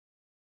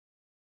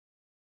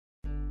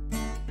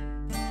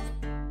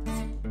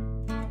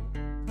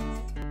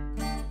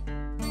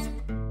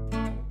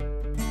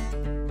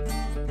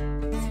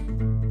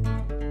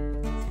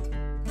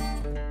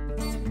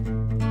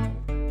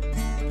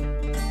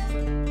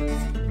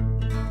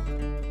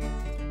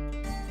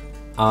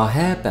Our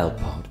Harebell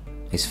Pod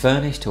is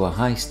furnished to a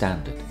high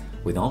standard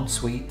with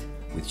ensuite,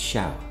 with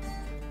shower,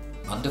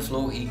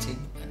 underfloor heating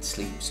and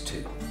sleeps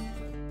too.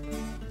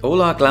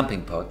 All our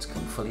glamping pods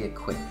come fully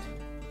equipped,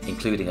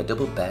 including a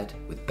double bed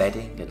with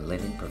bedding and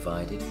linen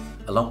provided,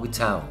 along with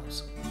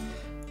towels,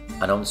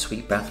 an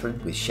ensuite bathroom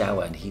with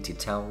shower and heated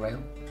towel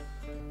rail,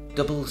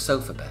 double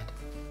sofa bed,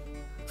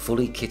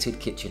 fully kitted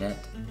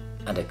kitchenette,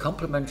 and a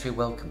complimentary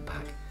welcome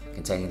pack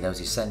containing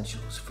those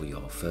essentials for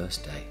your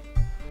first day.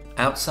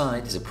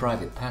 Outside is a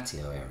private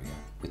patio area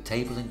with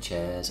table and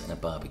chairs and a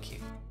barbecue.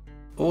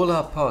 All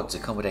our pods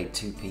accommodate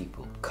 2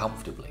 people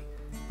comfortably,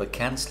 but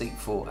can sleep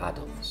 4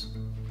 adults.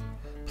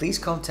 Please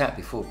contact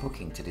before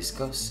booking to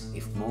discuss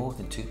if more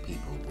than 2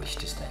 people wish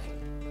to stay.